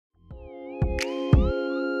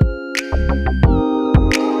May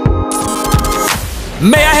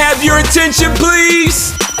I have your attention,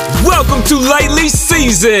 please? Welcome to Lightly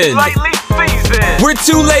Seasoned. We're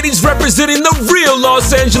two ladies representing the real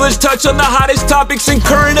Los Angeles, touch on the hottest topics and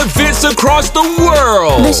current events across the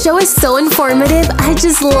world. The show is so informative, I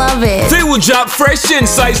just love it. They will drop fresh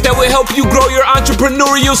insights that will help you grow your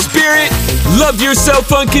entrepreneurial spirit, love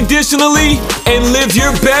yourself unconditionally, and live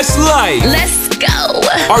your best life. Let's go.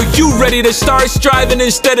 Are you ready to start striving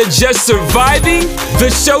instead of just surviving? The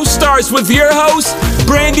show starts with your hosts,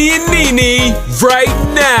 Brandy and Nene, right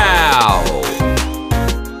now.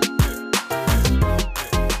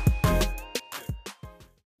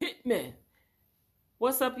 Hitman.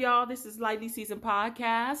 What's up, y'all? This is Lightly Seasoned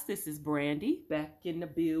Podcast. This is Brandy back in the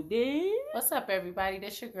building. What's up, everybody?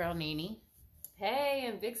 This your girl, Nene. Hey,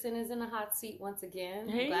 and Vixen is in the hot seat once again.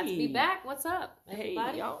 Hey. Glad to be back. What's up, Hey,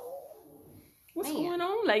 everybody? y'all. What's Man. going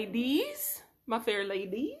on, ladies? My fair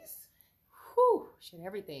ladies. Whew, shit,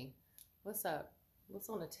 everything. What's up? What's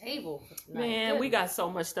on the table for tonight? Man, we got so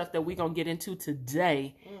much stuff that we're going to get into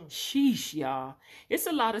today. Sheesh, y'all. It's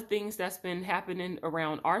a lot of things that's been happening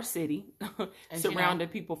around our city, As surrounding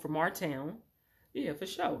people from our town. Yeah, for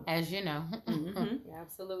sure. As you know, Mhm.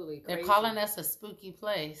 Absolutely. they're Crazy. calling us a spooky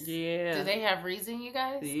place. Yeah. Do they have reason, you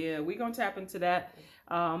guys? Yeah, we're going to tap into that.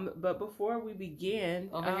 But before we begin...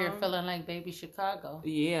 Over here feeling like baby Chicago.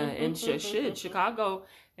 Yeah, and shit, Chicago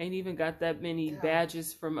ain't even got that many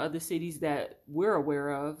badges from other cities that we're aware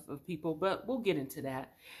of people, but we'll get into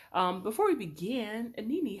that. Before we begin,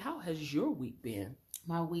 Nene, how has your week been?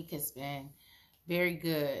 My week has been very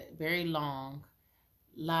good, very long.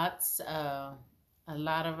 A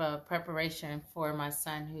lot of preparation for my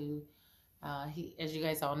son who, he, as you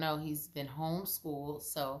guys all know, he's been homeschooled,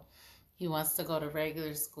 so he wants to go to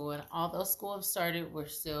regular school. And although school have started, we're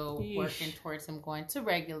still working towards him going to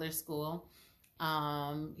regular school.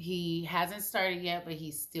 He hasn't started yet, but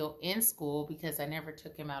he's still in school because I never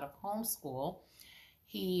took him out of homeschool.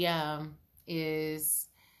 He is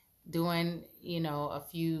doing, a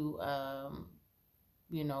few,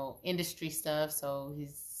 industry stuff. So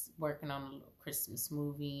he's working on a Christmas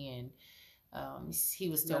movie and he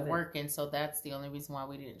was still working. So that's the only reason why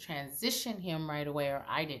we didn't transition him right away, or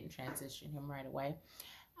I didn't transition him right away.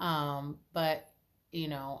 But,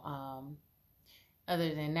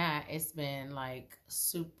 other than that, it's been like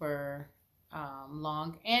super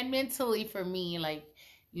long and mentally for me, like,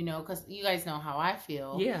 because you guys know how I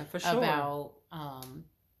feel Yeah, for sure. about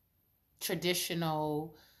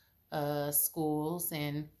traditional schools.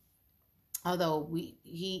 And although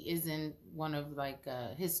he is in one of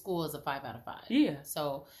his school is a 5 out of 5. Yeah.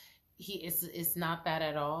 So it's not that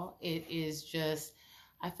at all. It is just,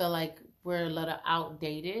 I feel like we're a little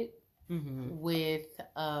outdated with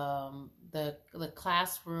the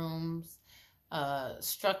classrooms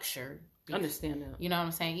structure. Understand that. You know what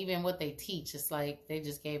I'm saying? Even what they teach, it's like they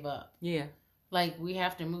just gave up. Yeah. Like we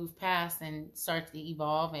have to move past and start to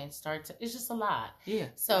evolve and it's just a lot. Yeah.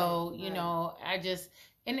 So, I just,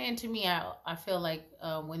 and to me, I feel like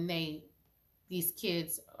when these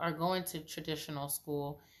kids are going to traditional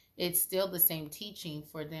school, it's still the same teaching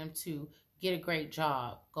for them to get a great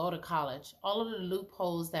job, go to college, all of the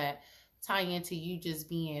loopholes that tie into you just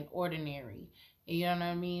being ordinary. You know what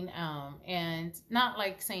I mean? And not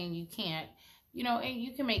like saying you can't, and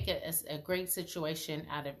you can make it a great situation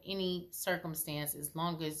out of any circumstance as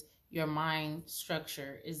long as your mind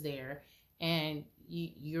structure is there and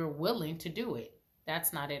you're willing to do it.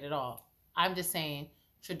 That's not it at all. I'm just saying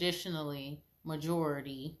traditionally,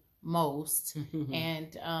 majority, most,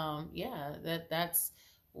 and that's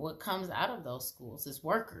what comes out of those schools is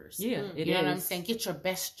workers. Yeah, it you know is. what I'm saying? Get your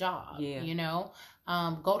best job. Yeah.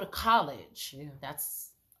 Go to college. Yeah. That's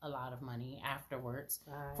a lot of money afterwards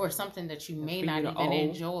Right. for something that you may For not you to even own.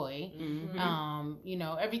 enjoy.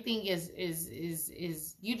 Mhm. Everything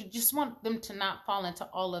is you just want them to not fall into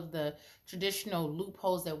all of the traditional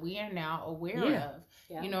loopholes that we are now aware Yeah. of.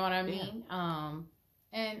 Yeah. You know what I mean?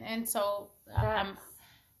 And so I'm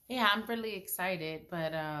really excited,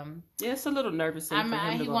 but Yeah, it's a little nervous for him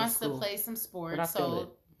to he go wants to school. to play some sports, But I feel it.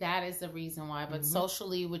 so that is the reason why. But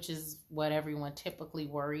socially, which is what everyone typically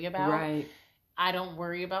worry about, Right. I don't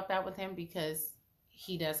worry about that with him because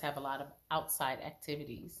he does have a lot of outside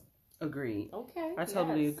activities. Agreed. Okay. I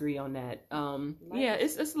totally yes. agree on that. Like Yeah,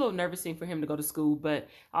 it's a little nervousing for him to go to school, but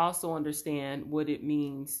I also understand what it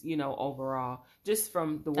means, overall, just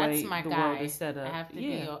from the way That's my the guy. world is set up. I have to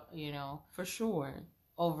be, for sure.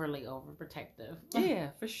 overly overprotective.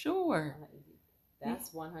 Yeah, for sure.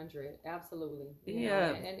 That's 100. Absolutely.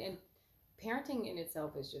 Yeah. And parenting in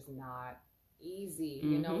itself is just not easy.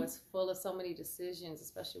 You know, it's full of so many decisions,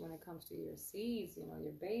 especially when it comes to your seeds, you know,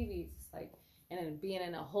 your babies. It's like, and then being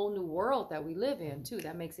in a whole new world that we live in too,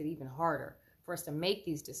 that makes it even harder for us to make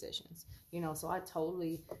these decisions. You know, so I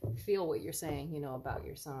totally feel what you're saying, you know, about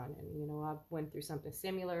your son. And, you know, I went through something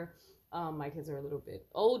similar. My kids are a little bit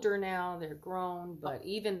older now. They're grown, but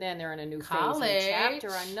even then they're in a new College. phase, new chapter.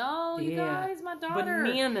 I know, you guys, my daughter.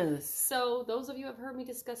 Bananas. So those of you have heard me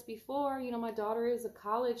discuss before, you know, my daughter is a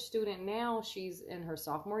college student now. She's in her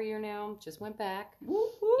sophomore year now, just went back.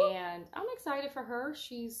 And I'm excited for her.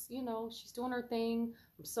 She's, you know, she's doing her thing.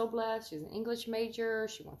 I'm so blessed. She's an English major.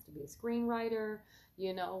 She wants to be a screenwriter.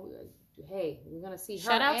 You know, hey, we're going to see her.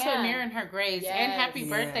 Shout out to Amir and her grades. Yes. And happy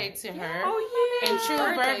birthday to her. Oh, yeah. In true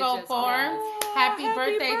Birthday Virgo just form. passed. Happy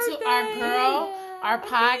birthday to our girl, our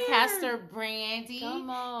Happy podcaster, Brandy. Come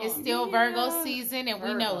on. It's still Yeah. Virgo season, and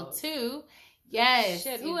we know Virgos. too. Yes.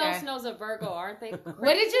 Shit, you who guys- else knows a Virgo? Aren't they?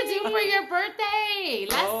 What did you do for your birthday?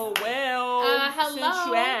 Oh, well, hello. since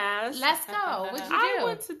you asked. Let's go. What'd you do? I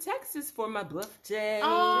went to Texas for my birthday.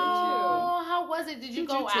 Oh, how was it? Did you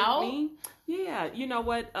go take out? me? Yeah, you know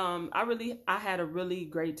what? I had a really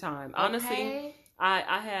great time. Honestly, Okay.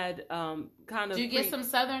 I had kind of. Did you get some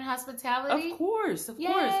Southern hospitality? Of course.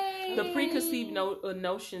 Yay. The preconceived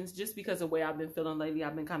notions, just because of the way I've been feeling lately,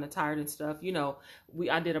 I've been kind of tired and stuff. You know,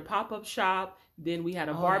 I did a pop-up shop, then we had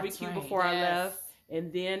a barbecue that's right. before I Yes. left,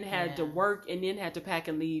 and then had to Yeah. work, and then had to pack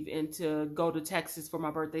and leave and to go to Texas for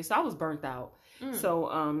my birthday. So I was burnt out.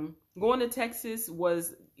 So going to Texas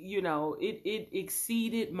was, you know, it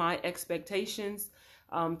exceeded my expectations,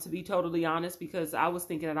 to be totally honest, because I was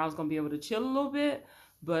thinking that I was going to be able to chill a little bit.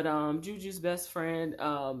 But Juju's best friend,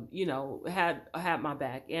 you know, had my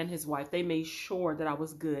back, and his wife. They made sure that I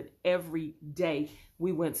was good every day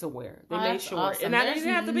we went somewhere. They made that's sure. awesome. And that There's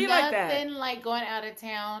didn't have to be like that. Nothing like going out of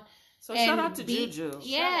town. So and shout out to be- Juju.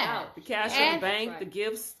 Yeah. The cash in And- the bank, Right. the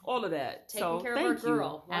gifts, all of that. Taking so care of thank our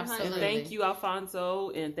girl. you. 100. And Absolutely. thank you, Alfonso,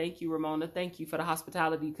 and thank you, Ramona. Thank you for the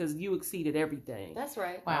hospitality, because you exceeded everything. That's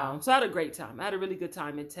right. Wow. So I had a great time. I had a really good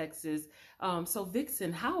time in Texas. So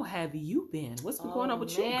Vixen, how have you been? What's been going on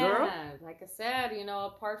with you, girl? Like I said, you know,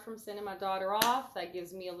 apart from sending my daughter off, that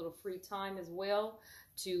gives me a little free time as well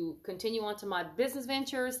to continue on to my business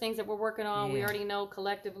ventures, things that we're working on. We Yeah. already know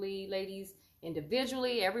collectively, ladies,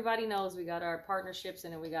 individually, everybody knows we got our partnerships,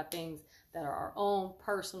 and then we got things that are our own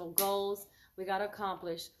personal goals we got to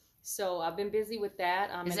accomplish. So I've been busy with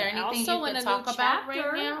that. Is there anything also you in can a talk new about chapter.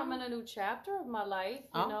 right now? I'm in a new chapter of my life,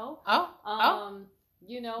 you know.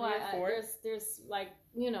 You know, Here for it. there's like,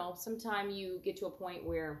 you know, sometimes you get to a point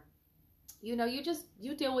where, you know, you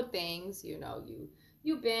deal with things, you know,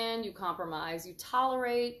 you bend, you compromise, you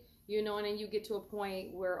tolerate, you know, and then you get to a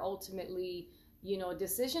point where ultimately, you know, a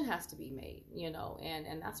decision has to be made, you know,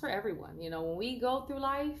 and that's for everyone. You know, when we go through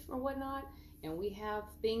life or whatnot, and we have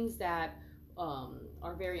things that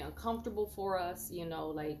are very uncomfortable for us, you know,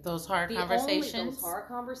 like Those hard those conversations. hard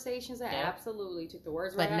conversations that Yeah. absolutely took the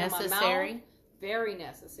words But right out of my necessary. mouth. Very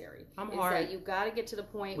necessary. I'm is hard that you got to get to the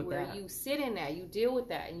point with where that. you sit in that, you deal with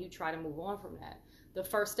that, and you try to move on from that. The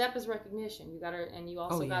first step is recognition. You gotta, and you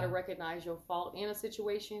also gotta recognize your fault in a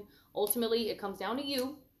situation. Ultimately, it comes down to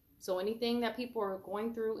you. So anything that people are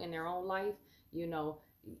going through in their own life, you know,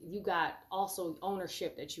 you got also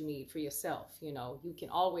ownership that you need for yourself. You know, you can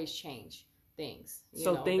always change things.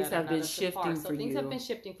 So things that are have been not up to par. shifting So for things you. have been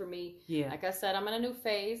shifting for me. Yeah. Like I said, I'm in a new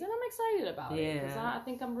phase, and I'm excited about it because Yeah. I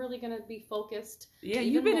think I'm really gonna be focused. Yeah,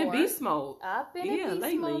 even you've been more. in beast mode. I've been Yeah, in beast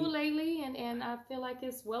lately. mode lately, and I feel like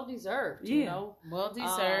it's well deserved. You Yeah. know, Well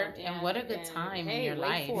deserved. and what a good time hey, in your wait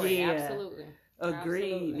life. for it. Yeah. Absolutely.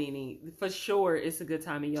 Agreed, Absolutely. Nene. For sure, it's a good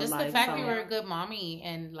time in your Just life. the fact so- you were a good mommy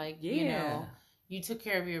and like, you Yeah. know, you took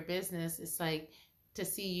care of your business. It's like to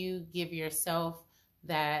see you give yourself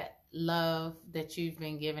that love that you've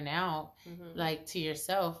been giving out, Mhm. like to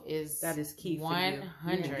yourself is that is key for you.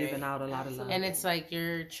 100. You've been giving out a lot of love. Absolutely. And it's like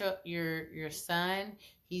your son,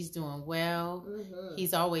 he's doing well. Mhm.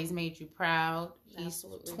 He's always made you proud. He's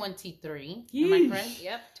Absolutely. 23. Yeesh. Am I correct?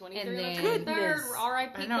 Yep, 23 And and then- 23rd. Goodness.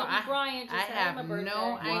 R.I.P. I know, Kobe Bryant. Just I had have my birthday. no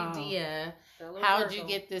Wow. idea Fellow how'd Virgo. you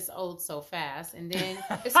get this old so fast. And then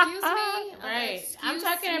Excuse me. right, Excuse I'm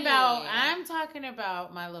talking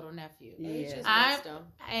about my little nephew. Age is I'm- wisdom.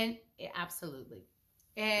 And absolutely.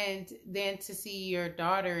 And then to see your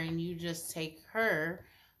daughter and you just take her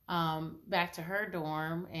back to her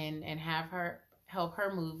dorm and have her help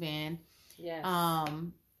her move in. Yes.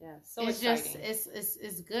 Yeah. So it's exciting. just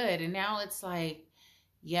it's good. And now it's like,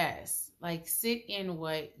 yes, like sit in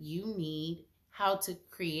what you need, how to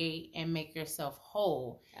create and make yourself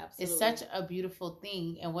whole. Absolutely. It's such a beautiful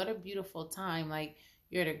thing. And what a beautiful time. Like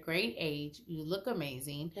You're at a great age. You look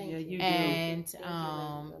amazing. Thank Yeah, you. you do. And Thank you, ladies.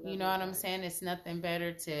 I love you know what I'm guys. saying? It's nothing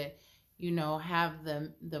better to, have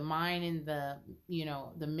the mind and the,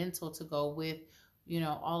 the mental to go with,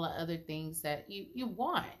 all the other things that you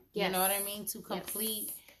want. You know what I Yes. mean? To Yes.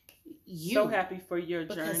 complete you. So happy for your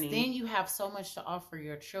because journey. then you have so much to offer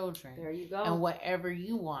your children There you go. and whatever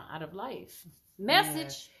you want out of life.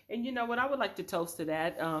 Message. And you know what? I would like to toast to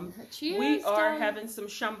that. Cheers. We are darling. having some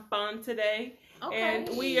champagne today. Okay.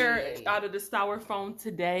 And we are out of the styrofoam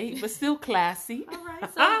today, but still classy. All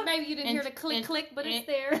right. So maybe you didn't hear the click, and- click, but it's and-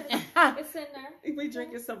 there. It's in there. We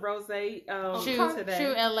drinking some rosé True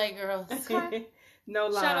today. LA girls. No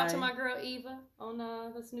lie. Shout out to my girl Eva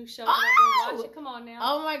on this new show that I've been watching. Come on now.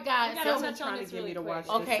 Oh my God. We gotta So, touch Someone's on trying this to get me really to watch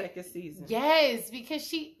quick. the Okay. second season. yes, because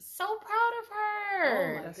she's so proud of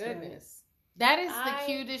her. Oh my That's right. goodness. That is the I-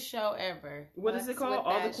 cutest show ever. What is it What's called? with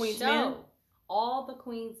All the that Queen's show? Men? All the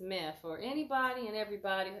Queen's Men. For anybody and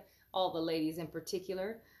everybody, all the ladies in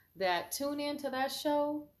particular, that tune into that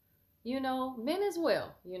show, men as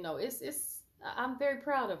well. I'm very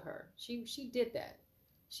proud of her. She did that.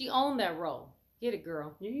 She owned that role. Get it,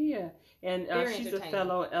 girl. Yeah. And Very she's a entertaining.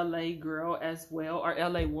 fellow LA girl as well, or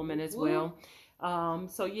LA woman as Woo. well.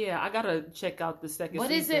 So yeah, I gotta check out the second What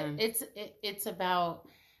is season. it? It's about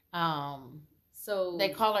So they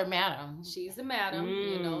call her Madam. she's the madam,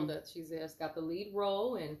 that she's got the lead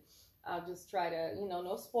role, and I'll just try to,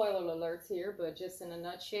 no spoiler alerts here, but just in a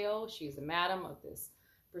nutshell, she's the madam of this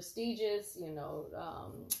prestigious,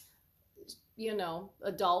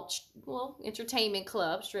 adult, entertainment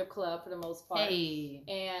club, strip club for the most part, Hey.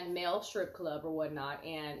 and male strip club or whatnot.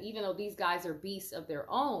 And even though these guys are beasts of their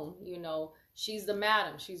own, she's the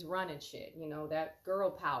madam, she's running shit, that girl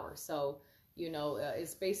power. So,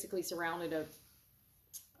 it's basically surrounded of,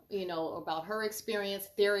 about her experience,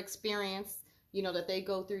 their experience, that they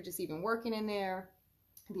go through just even working in there,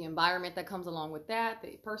 the environment that comes along with that,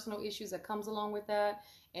 the personal issues that comes along with that.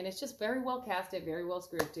 And it's just very well casted, very well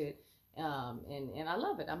scripted. And I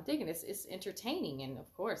love it. I'm digging it. It's entertaining. And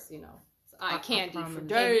of course, I can't do for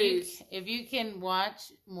days. If you can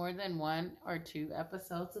watch more than 1 or 2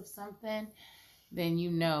 episodes of something, then okay,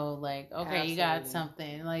 you got Absolutely.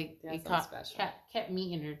 something. Like That's it something special. kept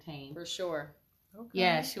me entertained. For sure. Okay.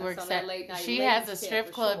 Yeah, she That's works on that at. late night She ladies has a tip, strip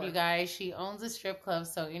for club, sure. you guys. She owns a strip club,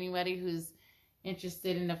 so anybody who's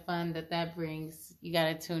interested in the fun that brings, you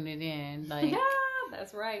gotta tune it in. Like, Yeah,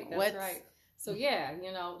 that's right. That's What's- right. So yeah,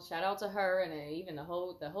 shout out to her and even the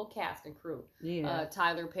whole cast and crew. Yeah.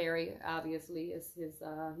 Tyler Perry obviously is he's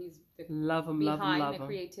the Love him, love him, behind love the him.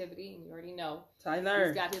 creativity, and you already know Tyler.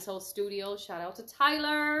 he's got his whole studio. Shout out to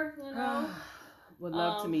Tyler. Would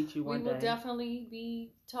love to meet you one we will day. definitely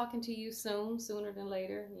be talking to you sooner than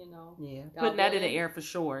later. Yeah. God Putting that in the willing. air for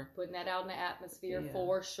sure. Putting that out in the atmosphere Yeah.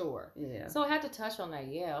 for sure. Yeah. So I had to touch on that.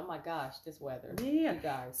 Yeah. Oh my gosh, this weather. Yeah. You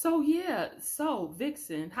guys. So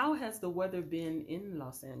Vixen, how has the weather been in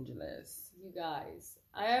Los Angeles? You guys.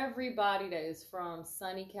 Everybody that is from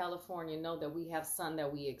sunny California know that we have sun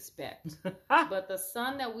that we expect. But the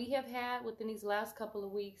sun that we have had within these last couple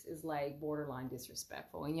of weeks is like borderline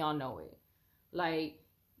disrespectful, and y'all know it. Like,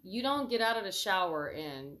 you don't get out of the shower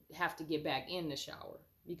and have to get back in the shower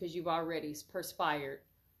because you've already perspired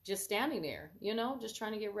just standing there, just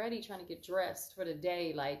trying to get ready, trying to get dressed for the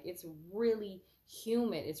day. Like, it's really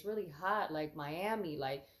humid. It's really hot, like Miami,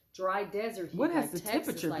 like dry desert heat. What has like the Texas,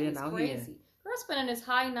 temperature like, been it's out crazy. here? Girl, it's been in its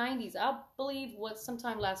high 90s. I believe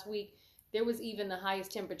sometime last week, there was even the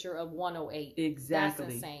highest temperature of 108. Exactly.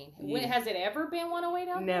 That's insane. Yeah. Has it ever been 108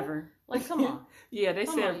 out there? Never. Like, come on. Yeah, they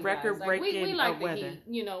Come on, said you record guys. Like, breaking we like the weather.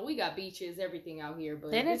 heat. We got beaches, everything out here,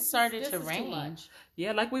 but Then it this started is to too rain. much.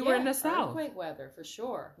 Yeah, like we were in the Yeah, South. Earthquake weather for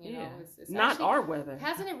sure. Yeah. It's Not actually, our weather.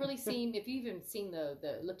 Hasn't it really seemed? If you've even seen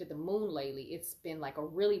looked at the moon lately, it's been like a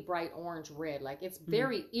really bright orange red. Like it's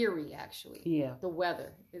very eerie, actually. Yeah. The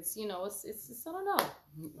weather. It's it's I don't know.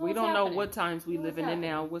 We don't know what times we What's living in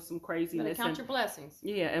now with some You gotta craziness. count And, your blessings.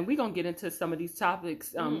 yeah, and we're going to get into some of these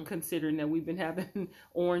topics considering that we've been having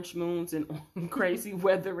orange moons and crazy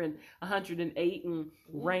weather and 108 and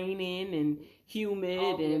raining and humid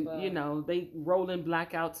All the and, above. they rolling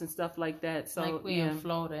blackouts and stuff like that. So, like we in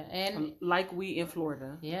Florida. And like we in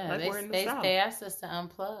Florida. yeah, Like we're in the they South. asked us to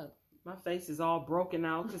unplug. My face is all broken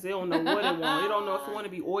out because they don't know what it want. They don't know if it want to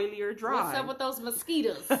be oily or dry. What's up with those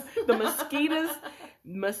mosquitoes? The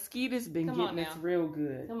mosquitoes been Come on getting us now. real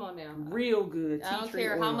good. Come on now. Real good. I Tea don't tree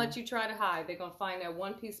care how oil. much you try to hide, they're gonna find that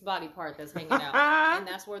one piece body part that's hanging out, and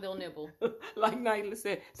that's where they'll nibble. Like Nyla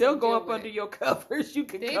said, they'll go deal up with under it. your covers. You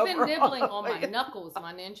can They've cover been nibbling all on my of it. knuckles,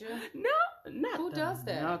 my ninja. No, not Who the does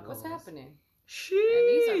that? knuckles. What's happening? Sheesh. And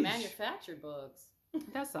these are manufactured bugs.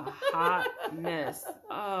 That's a hot mess.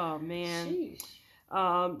 Oh man.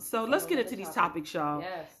 Sheesh. So let's get into these topics, y'all.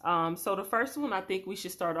 Yes. So the first one, I think we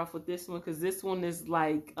should start off with this one because this one is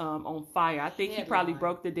like on fire. I think he probably Headline.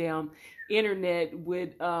 broke the damn internet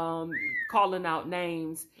with calling out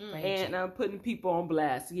names and putting people on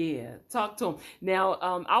blast. Yeah, talk to him. Now,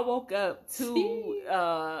 I woke up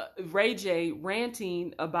to Ray J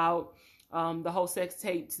ranting about the whole sex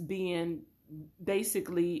tapes being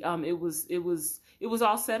basically it was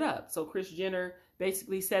all set up. So Kris Jenner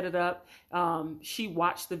basically set it up. She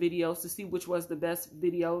watched the videos to see which was the best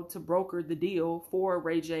video to broker the deal for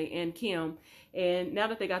Ray J and Kim. And now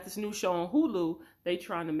that they got this new show on Hulu, they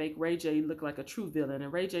trying to make Ray J look like a true villain.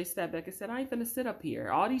 And Ray J stepped back and said, I ain't finna sit up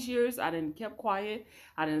here. All these years, I didn't kept quiet.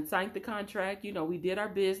 I didn't sign the contract. You know, we did our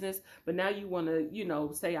business. But now you want to, you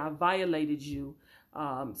know, say I violated you.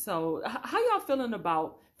 So how y'all feeling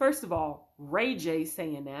about, first of all, Ray J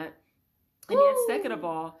saying that? And then second of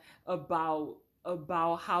all, about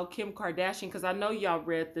how Kim Kardashian, because I know y'all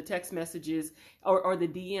read the text messages or the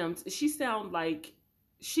DMs. She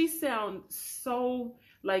sound so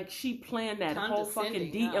like she planned that whole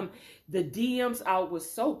fucking DM. Huh? The DMs out was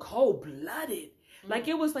so cold blooded. Like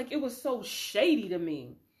it was so shady to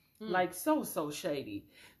me. Like so shady.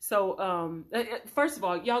 So first of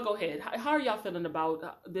all, y'all go ahead. How are y'all feeling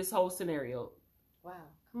about this whole scenario? Wow.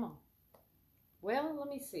 Come on. Well, let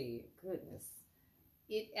me see. Goodness.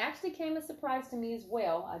 It actually came as a surprise to me as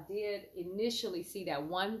well. I did initially see that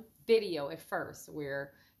one video at first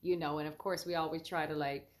where, you know, and of course we always try to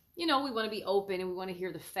like, you know, we want to be open and we want to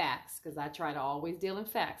hear the facts because I try to always deal in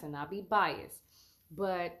facts and not be biased.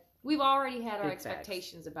 But we've already had our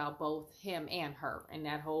expectations about both him and her and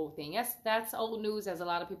that whole thing. That's old news, as a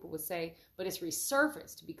lot of people would say, but it's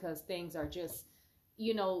resurfaced because things are just,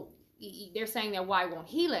 you know, they're saying that why won't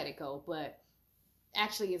he let it go? But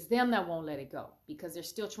actually it's them that won't let it go because they're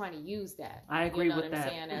still trying to use that. I agree with what I'm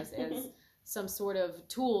saying? As some sort of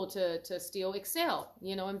tool to still excel,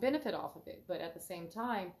 you know, and benefit off of it. But at the same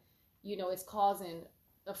time, you know, it's causing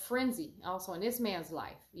a frenzy also in this man's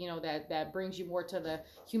life, you know, that brings you more to the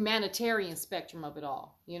humanitarian spectrum of it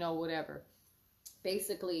all, you know, whatever.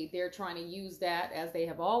 Basically, they're trying to use that, as they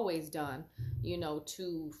have always done, you know,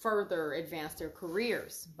 to further advance their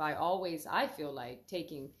careers by always, I feel like,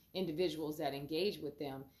 taking individuals that engage with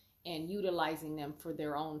them and utilizing them for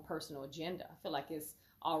their own personal agenda. I feel like it's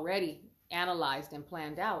already analyzed and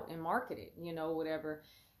planned out and marketed, you know, whatever.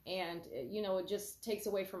 And, you know, it just takes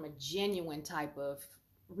away from a genuine type of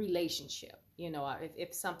relationship, you know,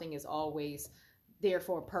 if something is always there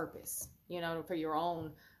for a purpose, you know, for your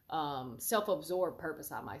own self-absorbed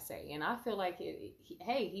purpose, I might say. And I feel like,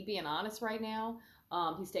 he being honest right now,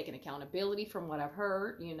 he's taking accountability from what I've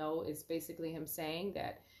heard, you know, it's basically him saying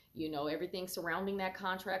that, you know, everything surrounding that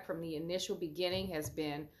contract from the initial beginning has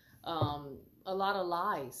been a lot of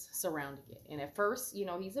lies surrounding it. And at first, you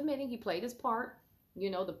know, he's admitting he played his part, you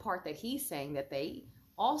know, the part that he's saying that they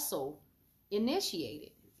also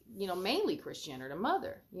initiated, you know, mainly Kris Jenner, the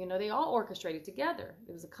mother, you know, they all orchestrated together.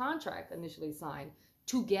 There was a contract initially signed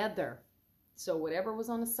together. So whatever was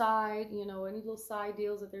on the side, you know, any little side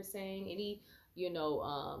deals that they're saying, any, you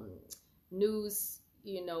know, news,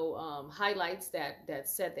 you know, highlights that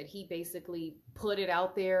said that he basically put it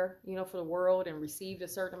out there, you know, for the world and received a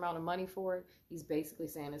certain amount of money for it. He's basically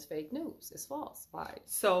saying it's fake news. It's false.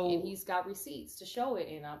 And he's got receipts to show it.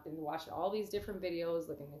 And I've been watching all these different videos,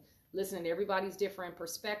 listening to everybody's different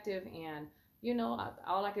perspective. And, you know,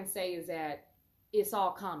 all I can say is that it's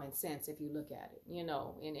all common sense if you look at it, you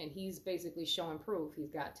know, and he's basically showing proof.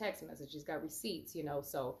 He's got text messages, he's got receipts, you know,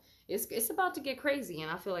 so it's about to get crazy.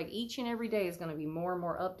 And I feel like each and every day is going to be more and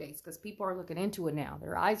more updates because people are looking into it now.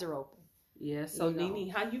 Their eyes are open. Yeah. So you know. Nene,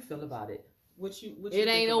 how you feel about it? What you it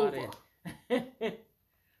ain't over. It?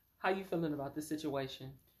 How you feeling about this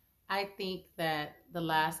situation? I think that the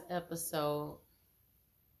last episode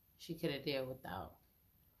she could have did without.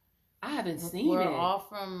 I haven't seen We're it. We're all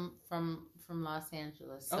from Los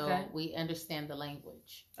Angeles, so we understand the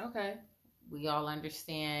language. Okay. We all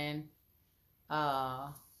understand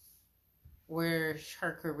where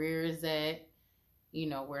her career is at, you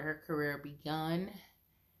know, where her career begun,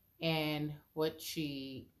 and what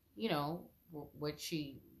she, you know, what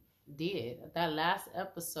she did. That last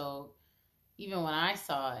episode, even when I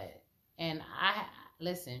saw it, and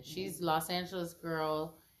she's Los Angeles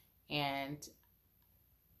girl, and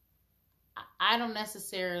I don't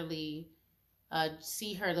necessarily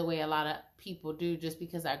see her the way a lot of people do just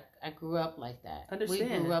because I grew up like that. Understand.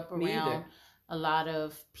 We grew up around a lot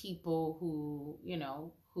of people who, you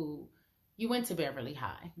know, you went to Beverly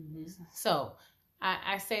High. Mm-hmm. So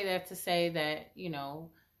I say that to say that, you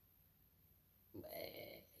know,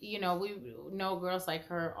 we know girls like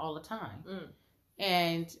her all the time.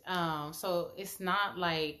 And so it's not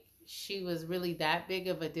like she was really that big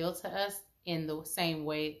of a deal to us in the same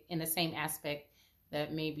way, in the same aspect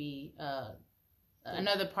that maybe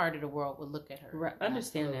another part of the world would look at her. Right.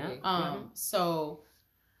 Understand that. So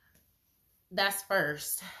that's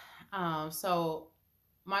first. So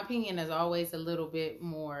my opinion is always a little bit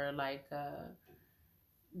more like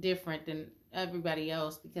different than everybody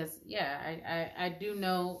else because I do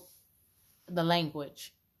know the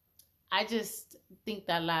language. I just think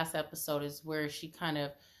that last episode is where she kind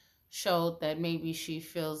of showed that maybe she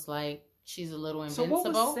feels like she's a little invincible.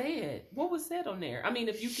 So what was said on there? I mean,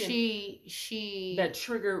 if you can, she that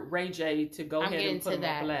triggered Ray J to go ahead and put him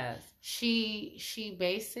on blast. She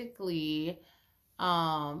basically,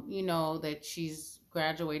 that she's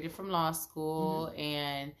graduated from law school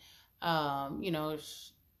and,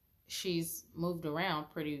 she's moved around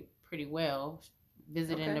pretty well,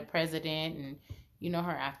 visiting the president and,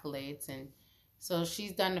 her accolades. And so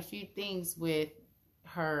she's done a few things with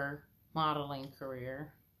her modeling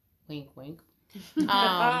career. Wink, wink.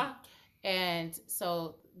 And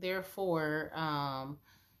so therefore,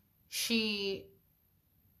 she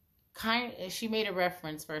made a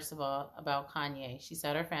reference, first of all, about Kanye. She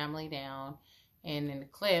sat her family down, and in the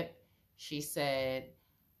clip, she said,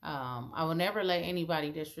 I will never let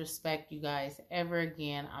anybody disrespect you guys ever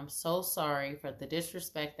again. I'm so sorry for the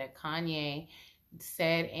disrespect that Kanye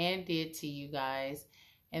said and did to you guys.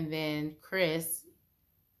 And then Chris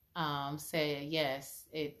said, yes,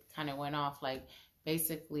 it kind of went off like,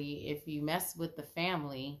 basically, if you mess with the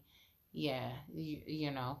family, you're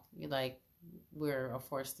like, we're a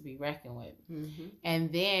force to be reckoned with.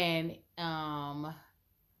 And then,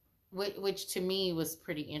 which to me was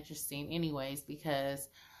pretty interesting anyways, because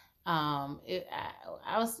I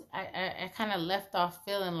kind of left off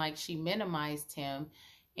feeling like she minimized him,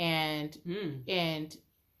 and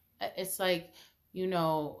it's like,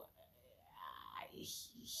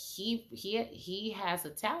 he has a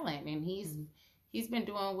talent, and he's been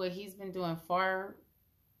doing what he's been doing far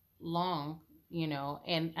long,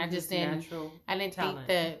 and I just didn't think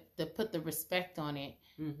that to put the respect on it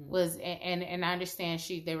was, and I understand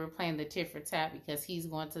they were playing the tit for tat because he's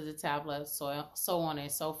going to the tablet, so on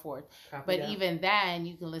and so forth. But even then,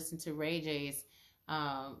 you can listen to Ray J's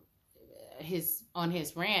his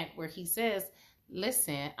rant where he says,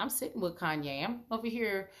 listen, I'm sitting with Kanye, I'm over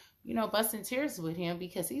here, busting tears with him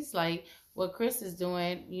because he's like, what Chris is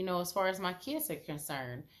doing, as far as my kids are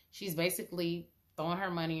concerned, she's basically throwing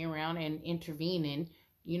her money around and intervening,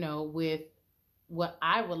 with what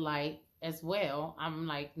I would like as well. I'm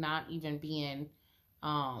like not even being,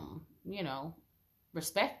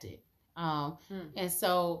 respected. And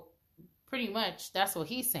so pretty much that's what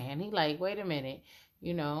he's saying. He like, wait a minute,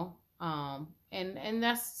 and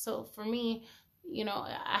that's, so for me,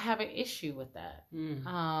 I have an issue with that.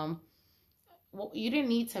 Well, you didn't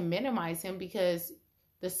need to minimize him because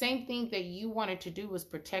the same thing that you wanted to do was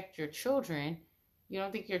protect your children. You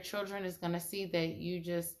don't think your children is going to see that you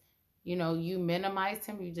just, you minimized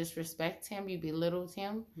him, you disrespect him, you belittled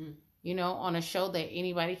him, on a show that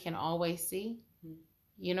anybody can always see.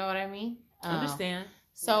 You know what I mean? Understand.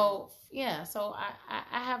 So, so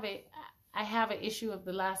I have an issue of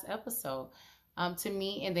the last episode to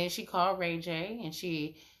me. And then she called Ray J, and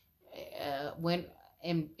she went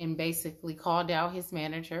and basically called out his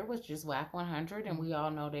manager, which is Wack 100, and we all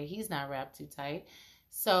know that he's not wrapped too tight.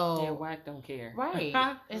 So yeah, Wack don't care, right?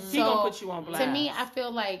 And he gonna put you on blast. To me, I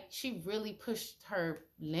feel like she really pushed her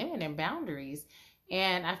limit and boundaries,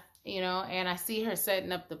 and I see her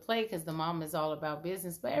setting up the play because the mom is all about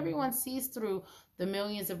business, but everyone sees through the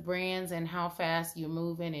millions of brands and how fast you're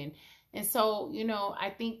moving, and so I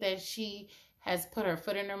think that she has put her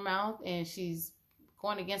foot in her mouth, and she's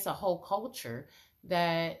going against a whole culture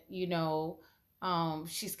that,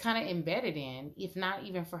 she's kind of embedded in, if not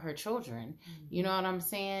even for her children. You know what I'm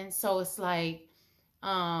saying? So it's like,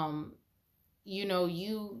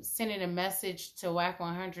 you sending a message to Wack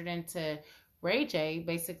 100 and to Ray J,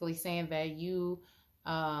 basically saying that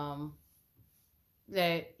I'll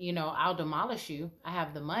demolish you. I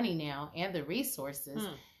have the money now and the resources.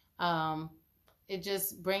 It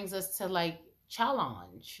just brings us to like,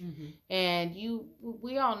 challenge. And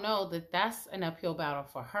we all know that that's an uphill battle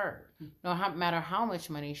for her. No matter how much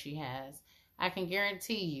money she has, I can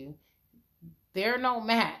guarantee you they're no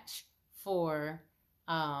match for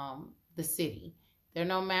the city. They're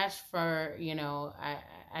no match for,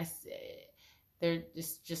 they're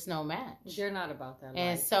just no match. They're not about that.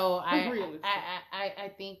 And so I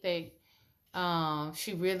think that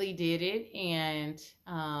she really did it, and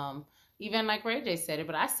even like Ray J said it,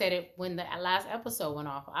 but I said it when the last episode went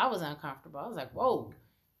off. I was uncomfortable. I was like, whoa.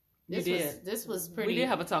 This was pretty. We did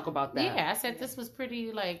have a talk about that. Yeah, I said this was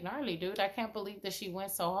pretty like gnarly, dude. I can't believe that she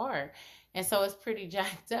went so hard. And so it's pretty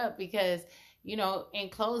jacked up because, you know, in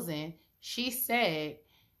closing, she said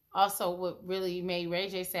also what really made Ray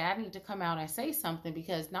J say, I need to come out and say something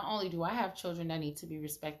because not only do I have children that need to be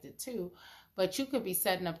respected too, but you could be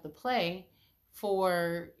setting up the play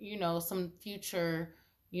for, you know, some future,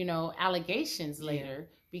 you know, allegations later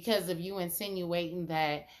because of you insinuating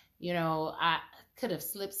that, you know, I could have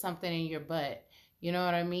slipped something in your butt. You know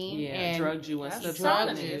what I mean? Yeah, and drugged you and drugged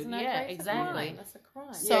stuff. you. Isn't that Yeah, crazy? exactly. That's a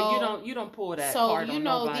crime. So- Yeah, you don't pull that So, card you on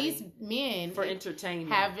know, nobody these men for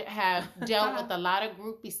entertainment. have dealt with a lot of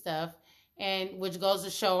groupie stuff, and which goes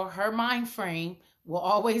to show her mind frame will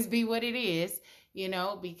always be what it is, you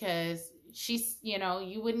know, because she's, you know,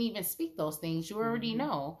 you wouldn't even speak those things. You already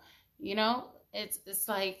know, you know, it's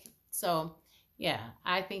like, so yeah,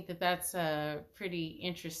 I think that that's pretty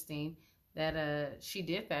interesting that she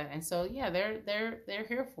did that. And so yeah, they're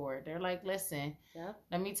here for it. They're like, listen,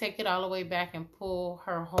 let me take it all the way back and pull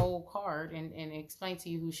her whole card and explain to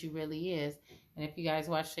you who she really is. And if you guys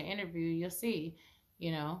watch the interview, you'll see,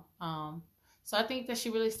 you know. So I think that she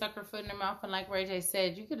really stuck her foot in her mouth, and like Ray J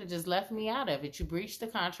said, you could have just left me out of it. You breached the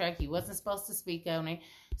contract. You wasn't supposed to speak on it.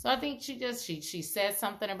 So I think she said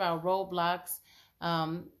something about Roblox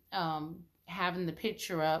having the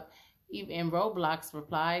picture up. And Roblox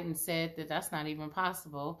replied and said that that's not even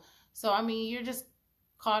possible. So I mean, you're just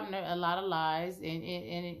caught in a lot of lies,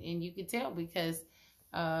 and you could tell because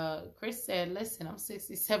Chris said, "Listen, I'm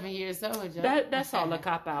 67 years old." That's all a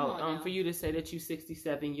cop out for you to say that you're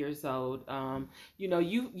 67 years old. You know,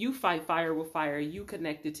 you fight fire with fire. You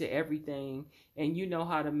connected to everything, and you know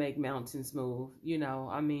how to make mountains move. You know,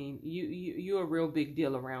 I mean, you're a real big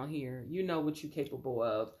deal around here. You know what you're capable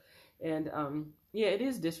of, and yeah, it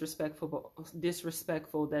is disrespectful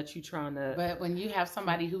that you trying to. But when you have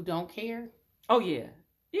somebody who don't care, oh yeah,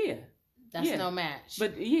 that's no match.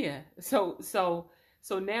 But yeah, so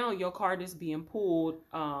now your card is being pulled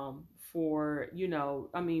for, you know,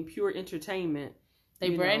 I mean, pure entertainment.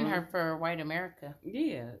 They brand her for white America.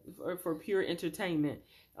 Yeah, for pure entertainment.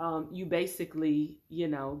 You basically, you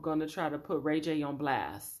know, gonna try to put Ray J on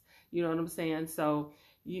blast. You know what I'm saying? So.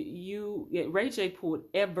 Ray J pulled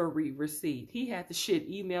every receipt. He had the shit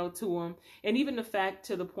emailed to him, and even the fact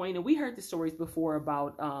to the point, and we heard the stories before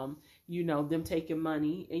about, you know, them taking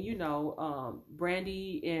money, and you know,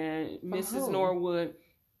 Brandy and Mrs. Norwood,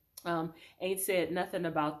 ain't said nothing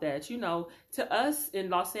about that. You know, to us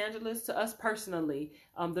in Los Angeles, to us personally,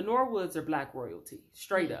 the Norwoods are black royalty,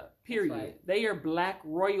 straight up, period. Right. They are black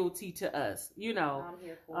royalty to us. You know, I'm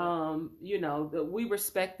here for it. You know, we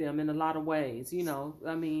respect them in a lot of ways. You know,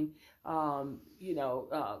 I mean, you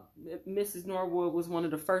know, Mrs. Norwood was one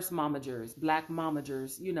of the first momagers, black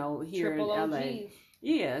momagers, you know, here Triple in LA. OG.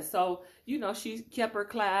 Yeah, so you know, she kept her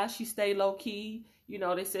class. She stayed low key. You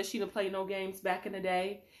know, they said she didn't play no games back in the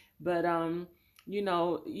day. But, you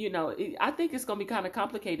know, I think it's going to be kind of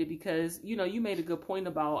complicated because, you know, you made a good point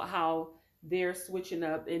about how they're switching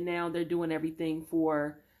up and now they're doing everything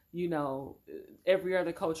for, you know, every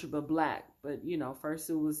other culture but black. But, you know,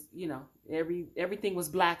 first it was, you know, everything was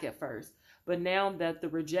black at first. But now that the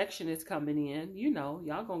rejection is coming in, you know,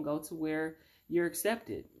 y'all going to go to where you're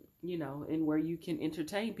accepted, you know, and where you can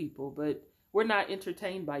entertain people. But we're not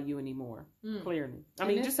entertained by you anymore, clearly. I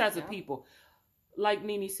mean, just as a people. Like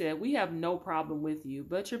Nene said, we have no problem with you,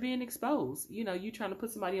 but you're being exposed. You know, you trying to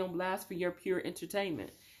put somebody on blast for your pure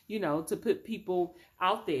entertainment, you know, to put people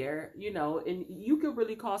out there, you know, and you could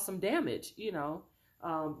really cause some damage, you know,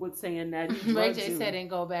 with saying that. Ray J said, and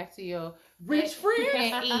go back to your rich friend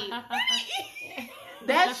and eat.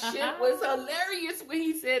 That shit was hilarious when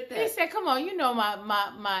he said that. He said, come on, you know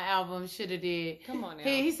my album should have did. Come on now.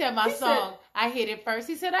 He said, my song, I hit it first.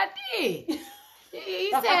 He said, I did.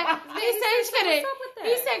 He said, I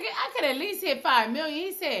could at least hit 5 million.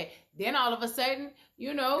 He said, then all of a sudden,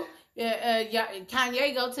 you know,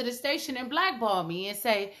 Kanye go to the station and blackball me and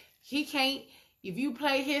say he can't. If you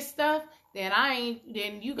play his stuff, then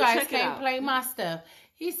you guys can't play my stuff.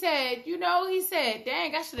 He said, you know,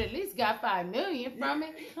 dang, I should at least got 5 million from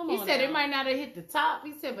it. He said it might not have hit the top.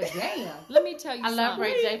 He said, but damn. Let me tell you something. I love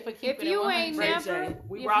Ray J for keeping if you it ain't 100. never, Ray J,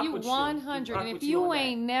 we if rock you with 100, and if you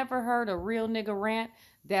ain't never heard a real nigga rant,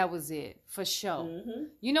 that was it for sure. Mm-hmm.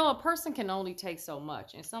 You know, a person can only take so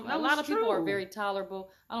much, and a lot of people are very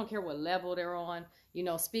tolerable. I don't care what level they're on. You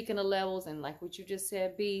know, speaking of levels, and like what you just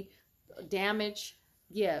said, damage.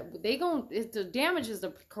 yeah, the damage is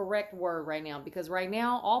the correct word right now, because right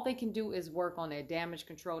now all they can do is work on that damage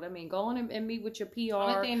control. I mean, go on and meet with your PR,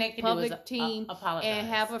 Only thing they can public do is team, apologize. and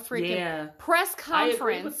have a freaking Yeah. press I agree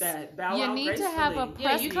conference. with that. Bow You out need to have a gracefully.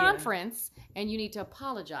 press Yeah. conference, and you need to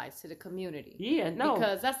apologize to the community. Yeah, no.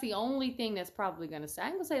 Because that's the only thing that's probably going to say. I'm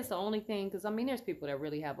going to say it's the only thing, because, I mean, there's people that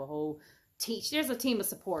really have a whole team. There's a team of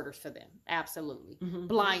supporters for them. Absolutely. Mhm,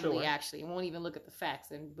 Blindly, sure. actually. Won't even look at the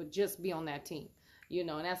facts, but just be on that team. You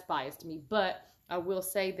know, and that's biased to me. But I will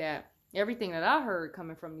say that everything that I heard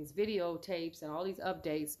coming from these videotapes and all these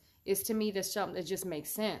updates is, to me, that's something that just makes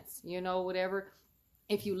sense. You know, whatever.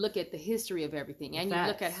 If you look at the history of everything and you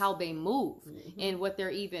look at how they move and what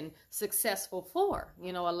they're even successful for.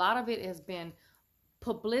 You know, a lot of it has been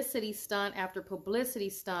publicity stunt after publicity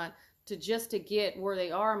stunt to get where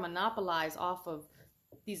they are, monopolize off of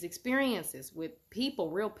these experiences with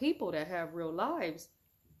people, real people that have real lives.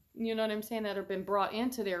 You know what I'm saying? That have been brought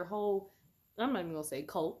into their whole, I'm not even going to say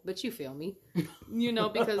cult, but you feel me. You know,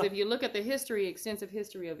 because if you look at the history, extensive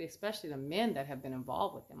history of especially the men that have been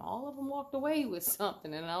involved with them, all of them walked away with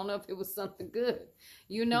something. And I don't know if it was something good.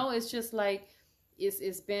 You know, it's just like,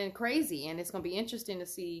 it's been crazy. And it's going to be interesting to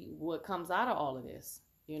see what comes out of all of this.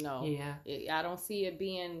 You know, I don't see it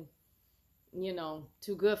being, you know,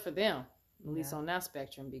 too good for them. At least on that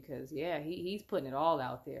spectrum, because he's putting it all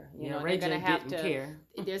out there. You know, Ray they're gonna have to care.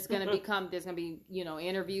 There's gonna be, you know,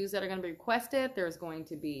 interviews that are gonna be requested. There's going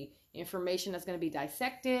to be information that's gonna be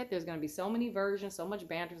dissected. There's gonna be so many versions, so much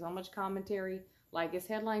banter, so much commentary. Like, it's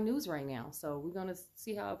headline news right now. So we're gonna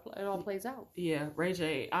see how it all plays out. Yeah, Ray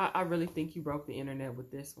J, I really think you broke the internet with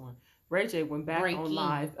this one. Ray J went back on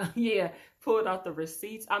live. Pulled out the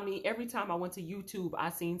receipts. I mean, every time I went to YouTube, I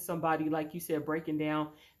seen somebody, like you said, breaking down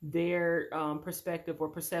their perspective or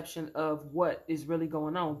perception of what is really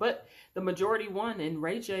going on. But the majority won, and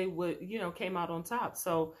Ray J came out on top.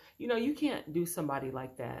 So, you know, you can't do somebody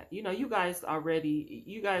like that. You know, you guys are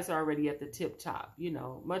already at the tip top. You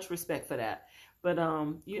know, much respect for that. But,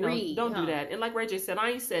 don't do that. And like Ray J said, I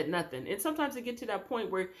ain't said nothing. And sometimes it get to that point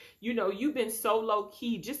where, you know, you've been so low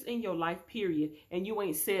key just in your life period, and you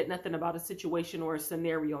ain't said nothing about a situation or a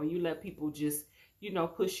scenario, and you let people just, you know,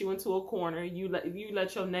 push you into a corner. You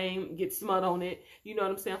let your name get smut on it. You know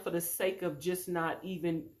what I'm saying? For the sake of just not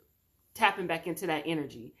even tapping back into that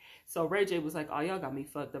energy. So Ray J was like, oh, y'all got me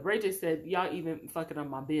fucked up. Ray J said, y'all even fucking up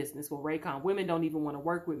my business. Well, Raycon, women don't even want to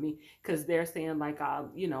work with me because they're saying like, I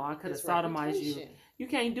could have sodomized you. You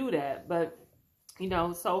can't do that. But, you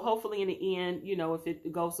know, so hopefully in the end, you know, if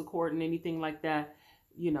it goes to court and anything like that,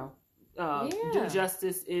 you know, due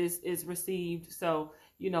justice is received. So,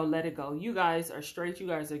 you know, let it go. You guys are straight. You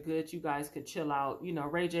guys are good. You guys could chill out. You know,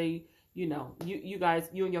 Ray J, you know, you guys,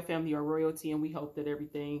 you and your family are royalty, and we hope that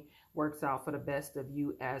everything works out for the best of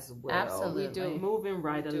you as well. Absolutely. Moving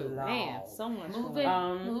right along. Man, so much moving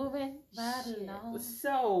right along.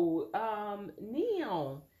 So,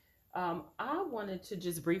 Neon, I wanted to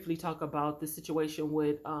just briefly talk about the situation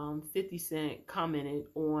with 50 Cent commented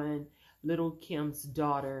on Lil' Kim's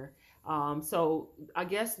daughter. So I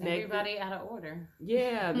guess everybody out of order.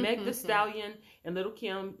 Yeah, Meg Thee Stallion and Lil'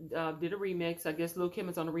 Kim did a remix. I guess Lil' Kim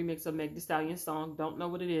is on a remix of Meg Thee Stallion's song. Don't know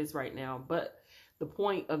what it is right now, but the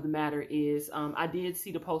point of the matter is, I did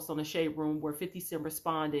see the post on the Shade Room where 50 Cent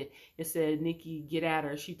responded and said, Nikki, get at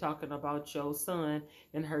her. She talking about your son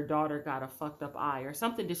and her daughter got a fucked up eye or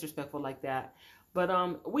something disrespectful like that.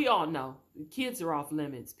 But we all know kids are off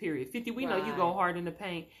limits, period. 50, we know you go hard in the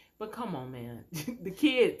paint, but come on, man. The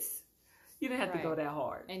kids, you didn't have to go that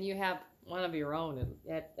hard. And you have one of your own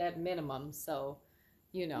at minimum, so,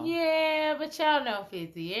 you know. Yeah, but y'all know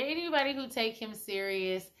 50. Anybody who take him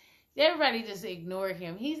serious, everybody just ignore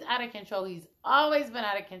him. He's out of control. He's always been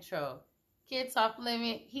out of control. Kids off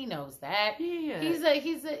limit. He knows that. Yeah.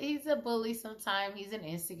 He's a bully sometimes. He's an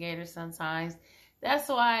instigator sometimes. That's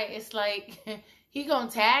why it's like he gonna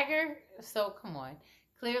tag her. So come on.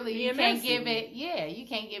 Clearly you can't give it. Yeah, you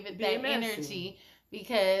can't give it that energy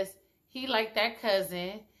because he like that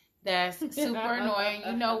cousin that's super annoying.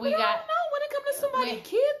 You know we got. No, when it comes to somebody's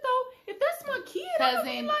kid though, if that's my kid,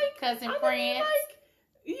 cousin friends.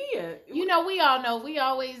 Yeah, you know, we all know.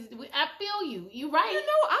 I feel you. You right. You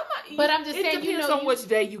know, I'm not. But I'm just saying, it depends on which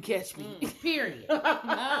day you catch me. Period. All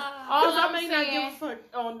I may not give a fuck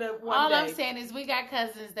on that one day. All I'm saying is, we got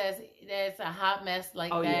cousins that's a hot mess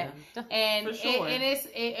like that, and for sure.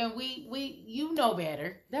 and we you know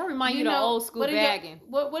better. That remind you of the old school bagging.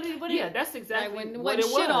 What? Yeah, that's exactly like what it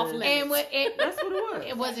was. Off limits. And that's what it was.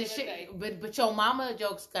 It wasn't shit. But your mama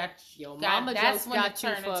jokes got that's when it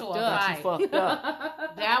turned into a fight. Fucked up.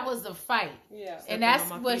 That was a fight. Yeah. And that's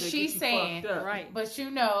what she's saying. Right. But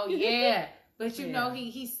you know, yeah. But you know,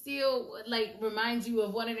 he still like reminds you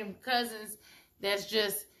of one of them cousins that's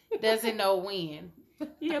just doesn't know when.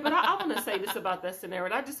 Yeah, but I want to say this about that scenario.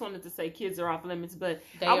 And I just wanted to say kids are off limits, but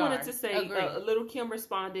I wanted to say Little Kim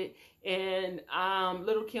responded, and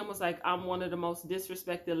Little Kim was like, I'm one of the most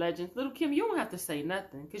disrespected legends. Little Kim, you don't have to say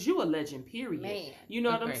nothing because you a legend, period. Man. You know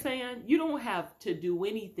what I'm saying? You don't have to do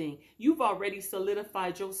anything. You've already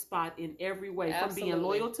solidified your spot in every way. Absolutely. From being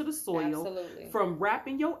loyal to the soil, Absolutely. from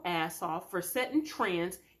rapping your ass off, for setting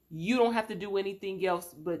trends. You don't have to do anything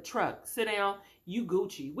else but truck. Sit down. You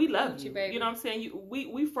Gucci. We love Gucci, you. baby. You know what I'm saying?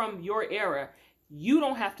 We from your era. You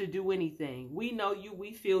don't have to do anything. We know you.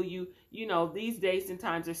 We feel you. You know, these days and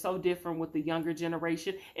times are so different with the younger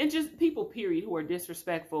generation and just people, period, who are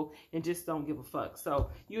disrespectful and just don't give a fuck. So,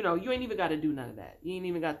 you know, you ain't even got to do none of that. You ain't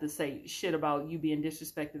even got to say shit about you being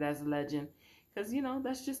disrespected as a legend. Because, you know,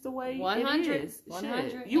 that's just the way 100, it is.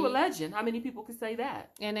 100. Shit. You a legend. How many people can say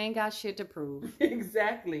that? And ain't got shit to prove.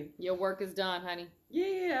 Exactly. Your work is done, honey.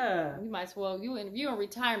 Yeah. You might as well, you in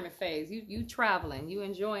retirement phase. You traveling. You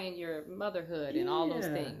enjoying your motherhood and all those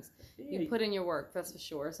things. Yeah. You put in your work, that's for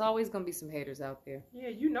sure. It's always going to be some haters out there. Yeah,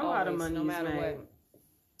 you know how the money no is matter made. what.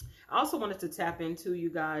 I also wanted to tap into you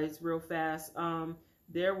guys real fast.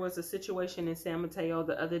 There was a situation in San Mateo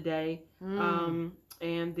the other day.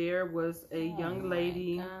 And there was a young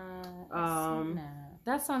lady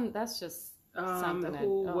that's just something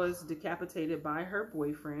who was decapitated by her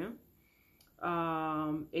boyfriend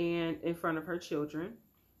and in front of her children,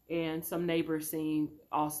 and some neighbors seen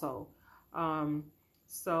also.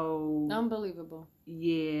 So unbelievable.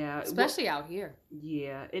 Yeah, especially out here.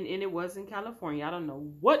 Yeah, and it was in California. I don't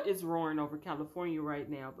know what is roaring over California right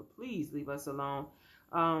now, but please leave us alone.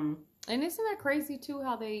 And isn't that crazy too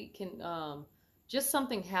how they can just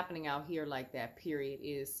something happening out here like that, period,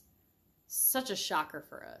 is such a shocker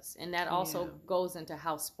for us. And that also goes into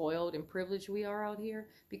how spoiled and privileged we are out here,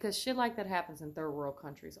 because shit like that happens in third world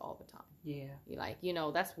countries all the time. Yeah. Like, you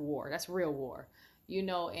know, that's war. That's real war. You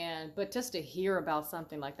know, but just to hear about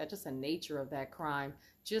something like that, just the nature of that crime,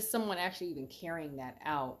 just someone actually even carrying that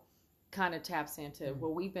out kind of taps into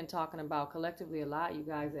what we've been talking about collectively a lot, you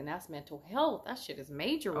guys, and that's mental health. That shit is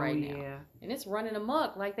major right now. And it's running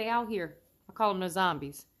amok like they out here. I call them the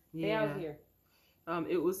zombies. Yeah. They out here.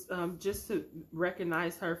 It was just to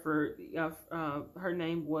recognize her for her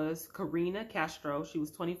name was Karina Castro. She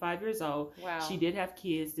was 25 years old. Wow. She did have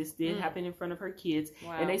kids. This did happen in front of her kids.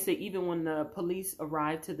 Wow. And they say even when the police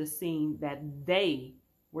arrived to the scene that they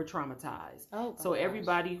were traumatized. Oh, so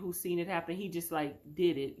everybody who's seen it happen, he just like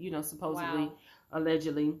did it, you know, supposedly,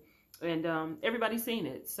 allegedly. And everybody's seen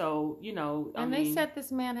it. So, you know. And they said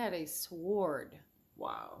this man had a sword.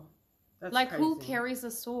 Wow. That's like crazy. Who carries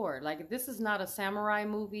a sword? Like, this is not a samurai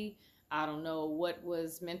movie. I don't know what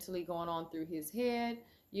was mentally going on through his head.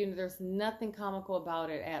 You know, there's nothing comical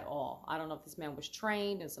about it at all. I don't know if this man was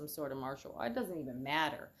trained in some sort of martial art. It doesn't even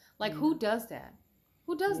matter. Like, who does that?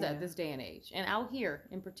 Who does that this day and age? And out here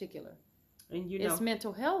in particular. And you know, it's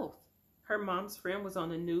mental health. Her mom's friend was on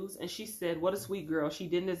the news and she said, what a sweet girl. She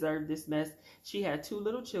didn't deserve this mess. She had 2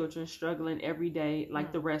 little children struggling every day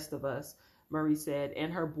like the rest of us. Murray said,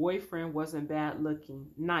 and her boyfriend wasn't bad looking,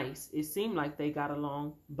 nice. It seemed like they got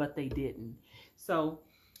along, but they didn't. So,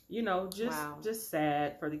 you know, just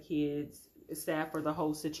sad for the kids. It's sad for the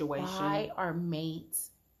whole situation. Why are mates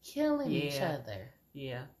killing each other?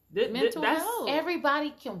 Yeah. Mental health.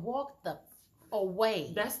 Everybody can walk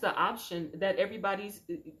away. That's the option that everybody's,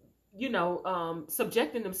 you know,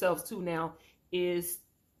 subjecting themselves to now, is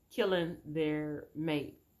killing their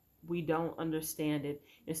mate. We don't understand it.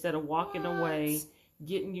 Instead of walking away,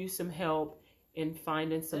 getting you some help, and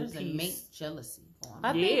finding some peace. There's a mate jealousy going on.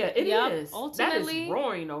 I think, it is. Ultimately, that is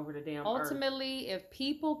roaring over the damn earth. If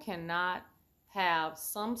people cannot have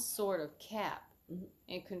some sort of cap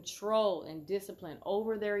and control and discipline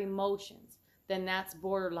over their emotions, then that's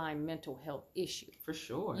borderline mental health issue. For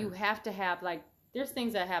sure. You have to have, like, there's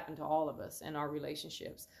things that happen to all of us in our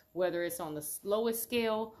relationships, whether it's on the lowest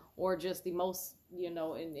scale or just the most, you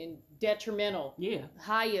know, in detrimental,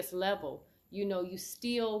 highest level. You know, you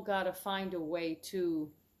still got to find a way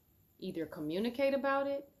to either communicate about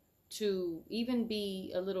it, to even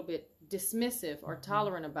be a little bit dismissive or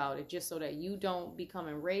tolerant about it, just so that you don't become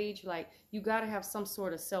enraged. Like, you got to have some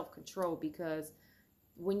sort of self-control, because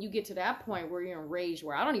when you get to that point where you're enraged,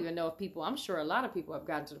 where I don't even know if people, I'm sure a lot of people have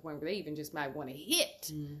gotten to the point where they even just might want to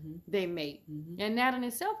hit their mate. And that in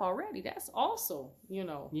itself already, that's also, you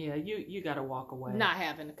know. Yeah, you got to walk away. Not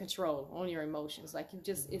having control on your emotions. Like, you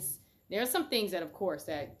just, there are some things that, of course,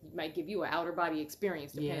 that might give you an outer body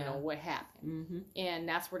experience depending on what happened. And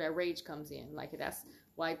that's where that rage comes in. Like, that's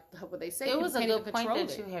Why? What they say? It was a can't good even point control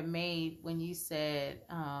that you had made when you said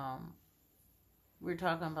we were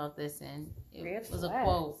talking about this, and it was a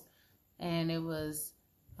quote, and it was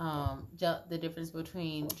the difference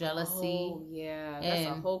between jealousy. Oh yeah, that's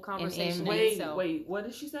a whole conversation. Wait, what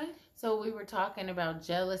did she say? So we were talking about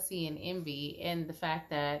jealousy and envy, and the fact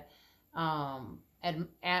that the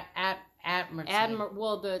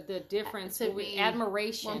difference to will be be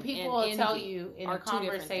admiration. When people and will envy tell you in are a two different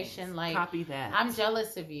conversation, things. like, copy that. I'm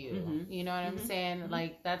jealous of you. Mhm. You know what I'm Mhm. saying? Mhm.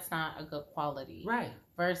 Like, that's not a good quality. Right.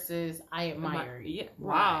 Versus, I admire you. Yeah.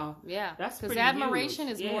 Wow. Yeah, That's because pretty admiration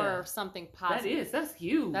huge. is Yeah. more of something positive. That's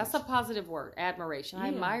huge. That's a positive word. Admiration. I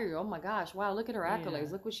Yeah. admire you. Oh my gosh! Wow! Look at her accolades.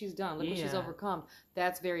 Yeah. Look what she's done. Look what she's Yeah. overcome.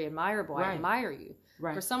 That's very admirable. I Right. admire you.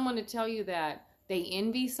 right. For someone to tell you that they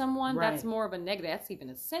envy someone, that's Right. more of a negative. That's even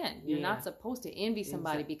a sin. You're Yeah. not supposed to envy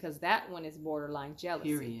somebody because that one is borderline jealousy.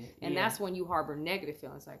 Period. And Yeah. that's when you harbor negative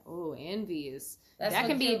feelings. Like, oh, envy is That's that what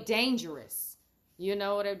can be killed- dangerous. You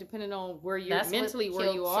know, depending on where you're That's what mentally where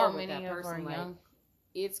killed you so are with many that of our person. Like, young-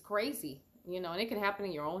 it's crazy. You know, and it can happen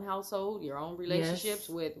in your own household, your own relationships Yes.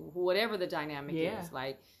 with whatever the dynamic Yeah. is.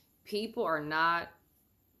 Like, people are not,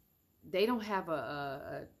 they don't have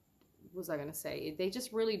what was I going to say? They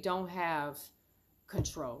just really don't have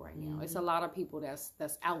control right now. It's a lot of people that's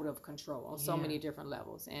out of control on so Yeah. many different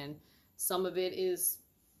levels. And some of it is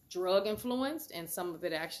drug influenced and some of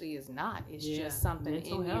it actually is not. It's Yeah. just something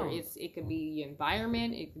Mental in health. here. It could be your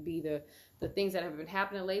environment. It could be the things that have been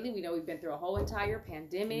happening lately. We know we've been through a whole entire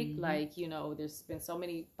pandemic. Mhm. Like, you know, there's been so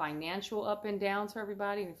many financial up and downs for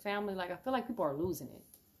everybody and family. Like, I feel like people are losing it.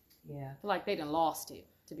 Yeah. I feel like they done lost it,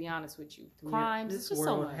 to be honest with you. Crimes, it's This just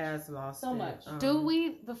so world much. has lost So it. much. Do we,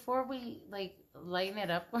 before we, like, lighten it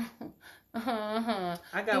up? I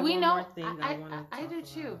got Do we one know? more thing I want to I do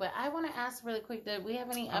too, but I want to ask really quick. Did we have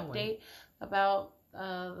any I'll update wait. about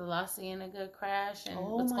the La Cienega crash and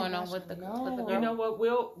Oh what's my going on gosh, with the no. girl? You know what?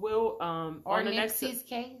 We'll or on the next Nipsey's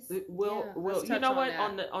case? we'll Yeah, we'll let's you touch know on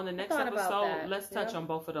what that. on the next thought about episode that. let's touch Yeah. on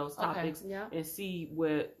both of those Okay. topics Yeah. and see what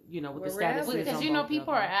what the Where we're status at is with Because on you know, both of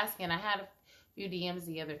people are them. asking. I had a few DMs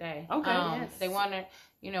the other day. Okay. Yes. They want to,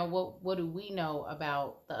 you know, what do we know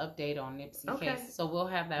about the update on Nipsey Okay. case? So we'll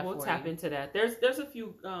have that We'll for tap you. into that. There's a few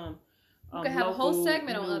We could have a whole local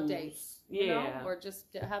segment on news. updates. You Yeah. know? Or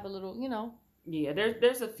just have a little, you know. Yeah,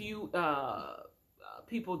 there's a few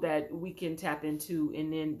people that we can tap into,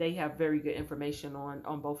 and then they have very good information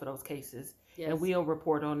on both of those cases, Yes. and we'll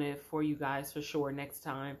report on it for you guys for sure next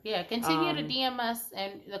time. Yeah, continue to Um, DM us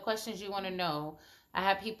and the questions you want to know. I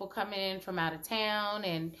have people coming in from out of town,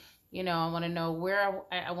 and you know, I want to know where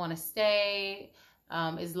I want to stay.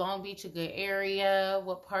 Is Long Beach a good area?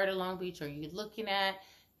 What part of Long Beach are you looking at?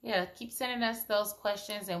 Yeah, keep sending us those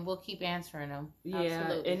questions, and we'll keep answering them. Yeah,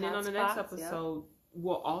 Absolutely. and then Hot on the next spots, yeah. episode,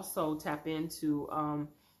 we'll also tap into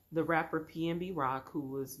the rapper PNB Rock, who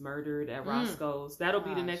was murdered at Roscoe's. That'll be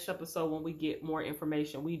the Gosh. next episode when we get more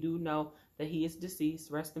information. We do know that he is deceased.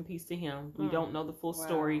 Rest in peace to him. We don't know the full Wow.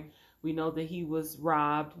 story. We know that he was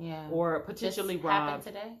robbed Yeah, or potentially Just robbed.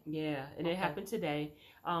 happened today. Yeah, and Okay. it happened today,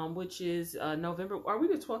 which is November. Are we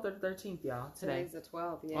the 12th or the 13th, y'all? Today. Today's the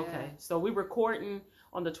 12th, yeah. Okay, so we're recording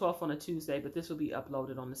on the 12th on a Tuesday, but this will be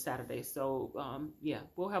uploaded on the Saturday. So, yeah,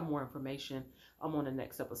 we'll have more information on the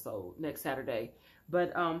next episode, next Saturday.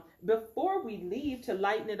 But before we leave, to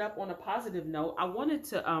lighten it up on a positive note, I wanted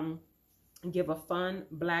to give a fun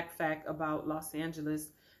Black fact about Los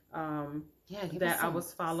Angeles Yeah, give us that I some-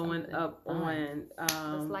 was following something up fun. on.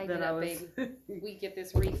 Let's lighten that it I up, was. We get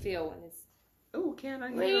this refill and it's Oh, can I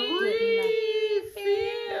get Refill. a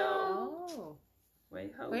refill? oh,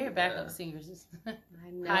 Wait, hold We're up. backup singers. I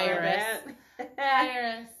know. Hire That-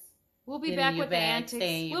 Hire us. We'll be Get back in your with the bag, antics.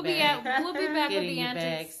 stay in your We'll be bag. we'll be back Get with in the your bag.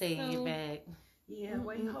 antics. Stay in your soon. bag. Yeah,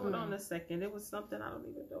 wait, hold on a second. It was something I don't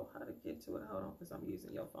even know how to get to it. Hold on, because I'm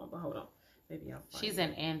using your phone. But hold on, maybe I'll find She's it.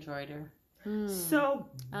 an Androider. So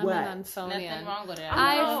I'm what? an unphonian. Nothing wrong with that.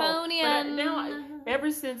 I know, iPhonian. but now, ever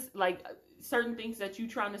since like certain things that you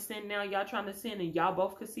trying to send now, y'all trying to send, and y'all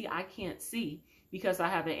both could see, I can't see because I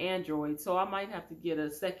have an Android. So I might have to get a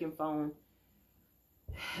second phone.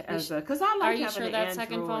 Because I like Are you having sure an that Android.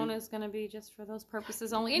 second phone is going to be just for those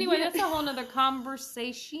purposes only? Anyway, Yeah. that's a whole nother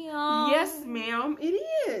conversation. Yes, ma'am. It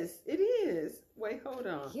is. It is. Wait, hold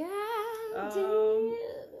on. Yeah.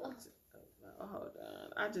 Hold on.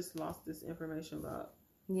 I just lost this information about.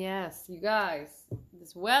 Yes, you guys.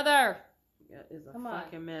 This weather. Yeah, it's a Come on.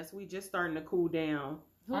 fucking mess. We just starting to cool down.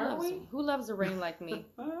 Who Are loves we? who loves the rain like me?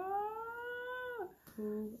 Ah.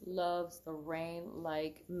 Who loves the rain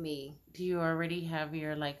like me? Do you already have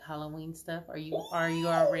your like Halloween stuff? Are you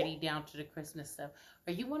already down to the Christmas stuff?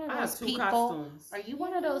 Are you one of I have those 2 people? costumes. Are you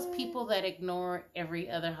one of those people that ignore every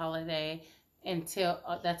other holiday until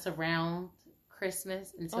that's around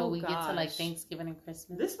Christmas until we get to like gosh. Thanksgiving and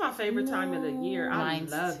Christmas? This is my favorite time of the year. I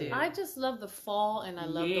Mine's love too. it. I just love the fall and I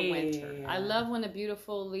love the winter. Yeah. I love when the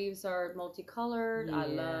beautiful leaves are multicolored. I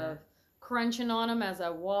Yeah. love crunching on them as I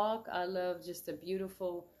walk. I love just the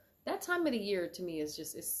beautiful. That time of the year to me is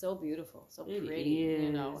just, it's so beautiful, so It pretty,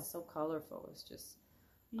 you know, is. it's so colorful. It's just,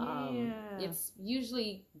 Yeah. it's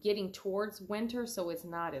usually getting towards winter, so it's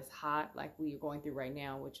not as hot like we're going through right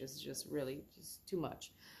now, which is just really just too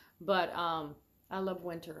much. But I love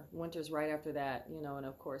winter. Winter's right after that, you know, and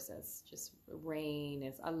of course that's just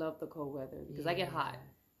rain. I love the cold weather because I get hot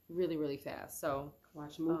really, really fast. So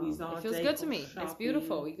Watch movies all day. it feels good to go me. It's shopping.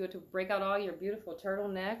 beautiful. You go to break out all your beautiful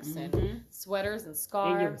turtlenecks and Mhm. sweaters and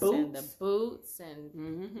scarves and the boots. boots and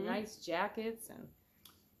Mhm. nice jackets and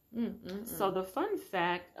So the fun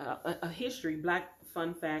fact, a history, black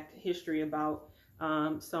fun fact history about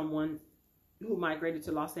someone who migrated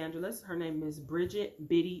to Los Angeles. Her name is Bridget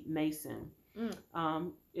Biddy Mason.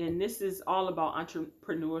 And this is all about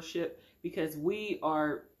entrepreneurship because we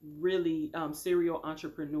are really serial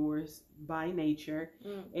entrepreneurs by nature.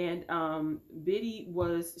 And Biddy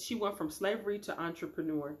she went from slavery to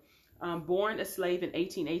entrepreneur. Born a slave in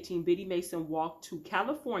 1818, Biddy Mason walked to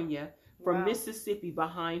California from Mississippi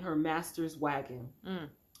behind her master's wagon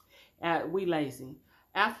at We Lazy.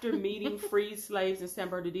 After meeting freed slaves in San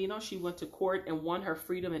Bernardino, she went to court and won her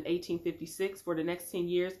freedom in 1856. For the next 10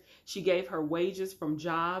 years, she gave her wages from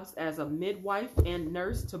jobs as a midwife and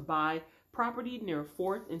nurse to buy property near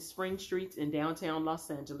 4th and Spring Streets in downtown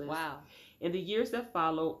Los Angeles. wow. In the years that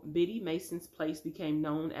followed, Biddy Mason's place became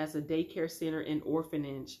known as a daycare center and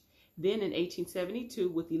orphanage. Then in 1872,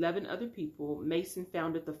 with 11 other people, Mason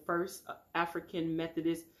founded the first African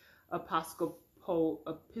Methodist Episcopal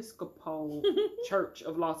Church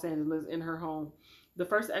of Los Angeles in her home. The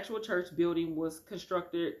first actual church building was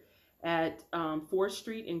constructed at 4th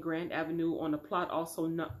Street and Grand Avenue on a plot also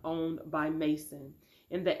owned by Mason.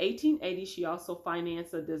 In the 1880s, she also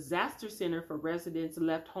financed a disaster center for residents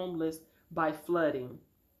left homeless by flooding.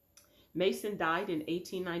 Mason died in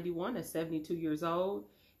 1891 at 72 years old,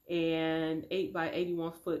 and 8 by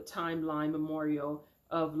 81 foot timeline memorial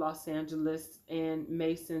of Los Angeles and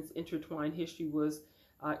Mason's intertwined history was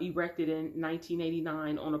erected in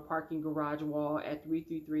 1989 on a parking garage wall at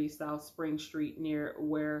 333 South Spring Street near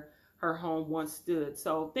where her home once stood.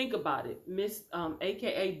 So think about it.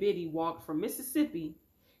 AKA Biddy walked from Mississippi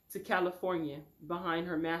to California behind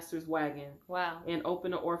her master's wagon. Wow. And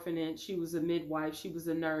opened an orphanage. She was a midwife. She was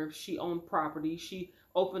a nurse. She owned property. She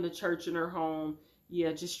opened a church in her home.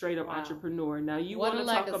 Yeah, just straight up entrepreneur. Now you want to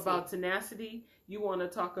talk about tenacity? You want to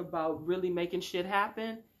talk about really making shit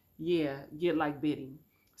happen? Yeah, get like Biddy.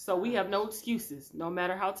 So we have no excuses, no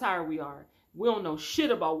matter how tired we are. We don't know shit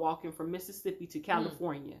about walking from Mississippi to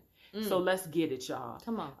California. So let's get it, y'all.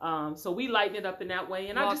 Come on. So we lighten it up in that way.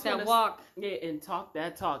 And Walk I just that want walk. Yeah, and talk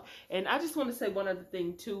that talk. And I just want to say one other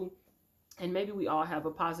thing too, and maybe we all have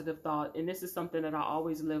a positive thought, and this is something that I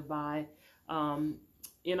always live by.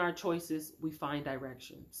 In our choices, we find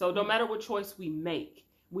direction. So no matter what choice we make,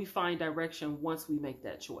 we find direction once we make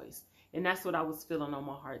that choice. And that's what I was feeling on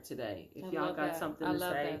my heart today. If y'all got something to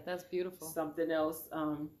say, that's beautiful. something else,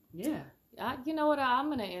 yeah. You know what? I'm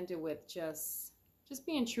gonna end it with just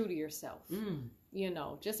being true to yourself. You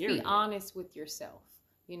know, just be honest with yourself.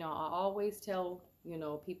 You know, I always tell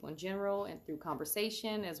people in general and through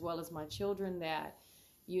conversation as well as my children that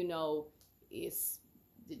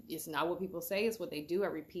it's not what people say, it's what they do. I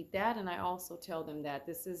repeat that, and I also tell them that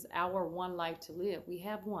this is our one life to live. We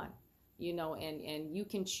have one. And you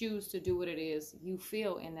can choose to do what it is you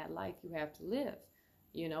feel in that life you have to live.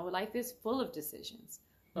 Life is full of decisions.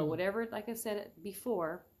 But whatever, like I said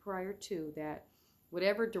before, prior to that,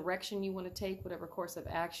 whatever direction you want to take, whatever course of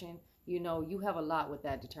action, you have a lot with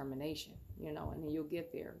that determination, and then you'll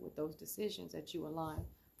get there with those decisions that you align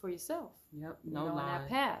for yourself. Yep, on that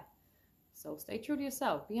path. So stay true to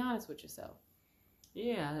yourself. Be honest with yourself.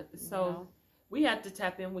 Yeah, so we had to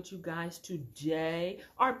tap in with you guys today.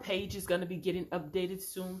 Our page is going to be getting updated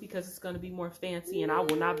soon because it's going to be more fancy, and I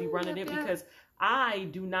will not be running it because I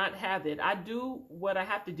do not have it. I do what I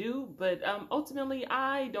have to do, but ultimately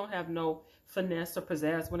I don't have no finesse or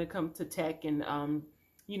pizzazz when it comes to tech and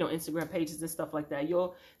Instagram pages and stuff like that.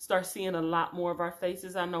 You'll start seeing a lot more of our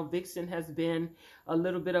faces. I know Vixen has been a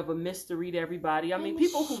little bit of a mystery to everybody. I mean,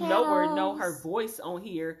 people who know her voice on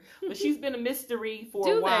here, but she's been a mystery for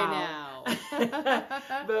a while. Do they now?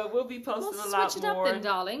 But we'll be posting we'll a lot switch it more up then,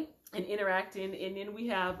 darling. and interacting. And then we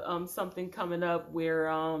have something coming up where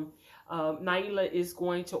Naila is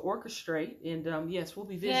going to orchestrate, and yes, we'll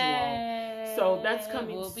be visual. Yay, so that's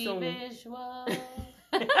coming we'll soon. Be visual.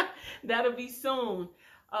 That'll be soon.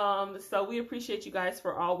 So we appreciate you guys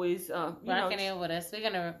for always rocking in with us. We're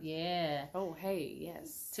gonna Oh, hey,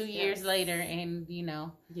 yes. 2 years later, and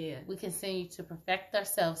we continue to perfect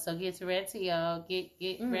ourselves. So get ready, y'all.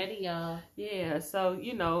 Get ready, y'all. Yeah. So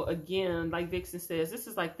again, like Vixen says, this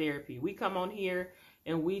is like therapy. We come on here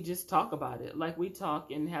and we just talk about it, like we talk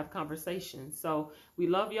and have conversations. So we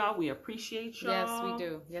love y'all. We appreciate y'all. Yes, we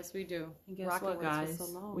do. Yes, we do. And guess Rocking what, with us guys? for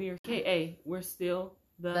so long. We are KA. We're still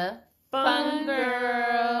The Fun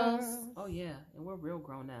Girls. Oh yeah, and we're real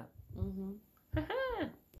grown up.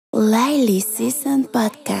 Lailey Season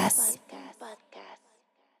Podcast.